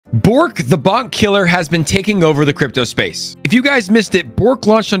BORk, the BONK killer, has been taking over the crypto space. If you guys missed it, BORk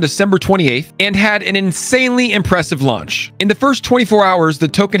launched on December 28th and had an insanely impressive launch. In the first 24 hours, the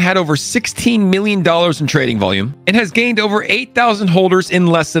token had over $16 million in trading volume and has gained over 8,000 holders in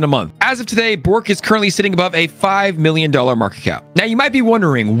less than a month. As of today, BORk is currently sitting above a $5 million market cap. Now, you might be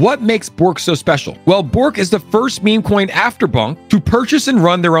wondering, what makes BORk so special? Well, BORk is the first meme coin after BONK to purchase and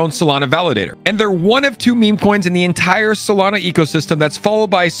run their own Solana validator. And they're one of two meme coins in the entire Solana ecosystem that's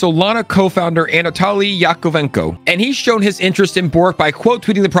followed by Solana Co-Founder Anatoly Yakovenko, and he's shown his interest in BORk by quote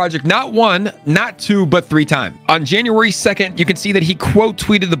tweeting the project not one, not two, but 3 times. On January 2nd, you can see that he quote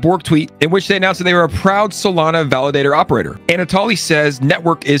tweeted the BORk tweet in which they announced that they were a proud Solana validator operator. Anatoly says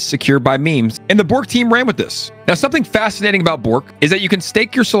network is secured by memes, and the BORk team ran with this. Now, something fascinating about BORk is that you can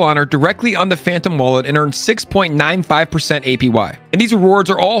stake your Solana directly on the Phantom wallet and earn 6.95% APY. And these rewards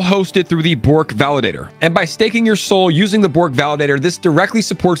are all hosted through the BORk validator. And by staking your SOL using the BORk validator, this directly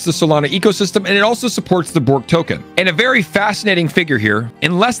supports the Solana ecosystem, and it also supports the BORk token. And a very fascinating figure here,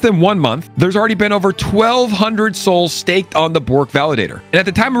 in less than 1 month, there's already been over 1,200 SOLs staked on the BORk validator. And at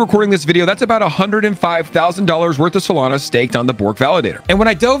the time of recording this video, that's about $105,000 worth of Solana staked on the BORk validator. And when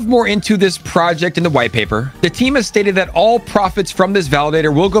I dove more into this project in the white paper, the team has stated that all profits from this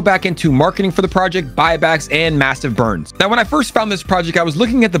validator will go back into marketing for the project, buybacks, and massive burns. Now, when I first found this project, I was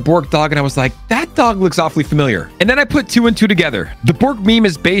looking at the BORk dog and I was like, that dog looks awfully familiar. And then I put 2 and 2 together. The BORk meme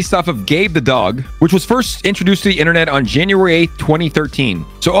is based off of Gabe The Dog, which was first introduced to the internet on January 8th, 2013.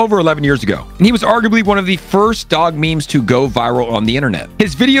 So over 11 years ago. And he was arguably one of the first dog memes to go viral on the internet.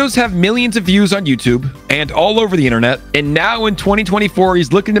 His videos have millions of views on YouTube and all over the internet. And now in 2024,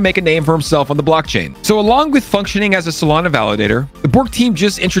 he's looking to make a name for himself on the blockchain. So along with functioning as a Solana validator, the BORk team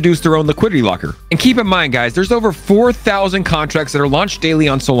just introduced their own liquidity locker. And keep in mind, guys, there's over 4,000 contracts that are launched daily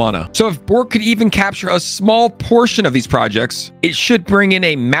on Solana. So if BORk could even capture a small portion of these projects, it should bring in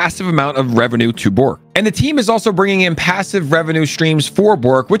a massive amount of revenue to BORk. And the team is also bringing in passive revenue streams for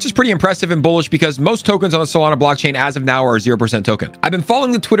BORk, which is pretty impressive and bullish because most tokens on the Solana blockchain as of now are a 0% token. I've been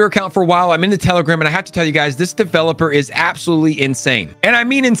following the Twitter account for a while. I'm in the Telegram, and I have to tell you guys, this developer is absolutely insane. And I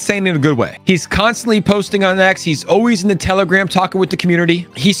mean insane in a good way. He's constantly posting on X. He's always in the Telegram talking with the community.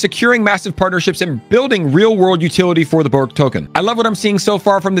 He's securing massive partnerships and building real world utility for the BORk token. I love what I'm seeing so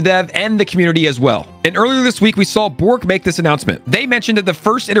far from the dev and the community as well. And earlier this week, we saw BORk make this announcement. They mentioned that the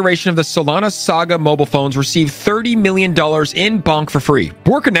first iteration of the Solana Saga mobile phones received $30 million in BONK for free.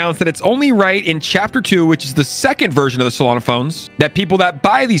 BORk announced that it's only right in Chapter 2, which is the second version of the Solana phones, that people that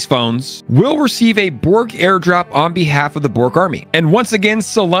buy these phones will receive a BORk airdrop on behalf of the BORk army. And once again,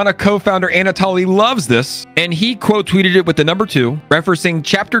 Solana co-founder Anatoly loves this, and he quote tweeted it with the number 2, referencing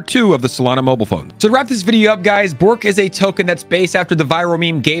Chapter 2 of the Solana mobile phone. So to wrap this video up, guys, BORk is a token that's based after the viral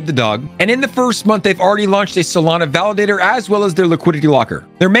meme Gabe The Dog, and in the first month, they've already launched a Solana validator as well as their liquidity locker.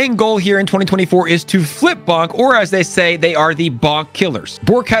 Their main goal here in 2024 is to flip BONK, or as they say, they are the BONK killers.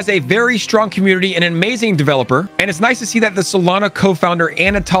 BORk has a very strong community and an amazing developer, and it's nice to see that the Solana co-founder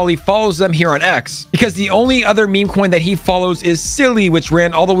Anatoly follows them here on X, because the only other meme coin that he follows is Silly, which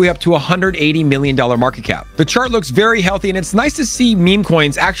ran all the way up to $180 million market cap. The chart looks very healthy, and it's nice to see meme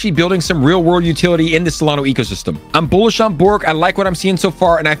coins actually building some real world utility in the Solana ecosystem. I'm bullish on BORk. I like what I'm seeing so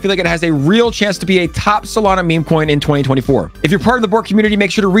far, and I feel like it has a real chance to be a top Solana meme coin in 2024. If you're part of the BORk community,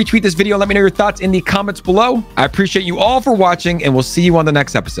 make sure to retweet this video and let me know your thoughts in the comments below. I appreciate you all for watching, and we'll see you on the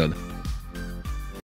next episode.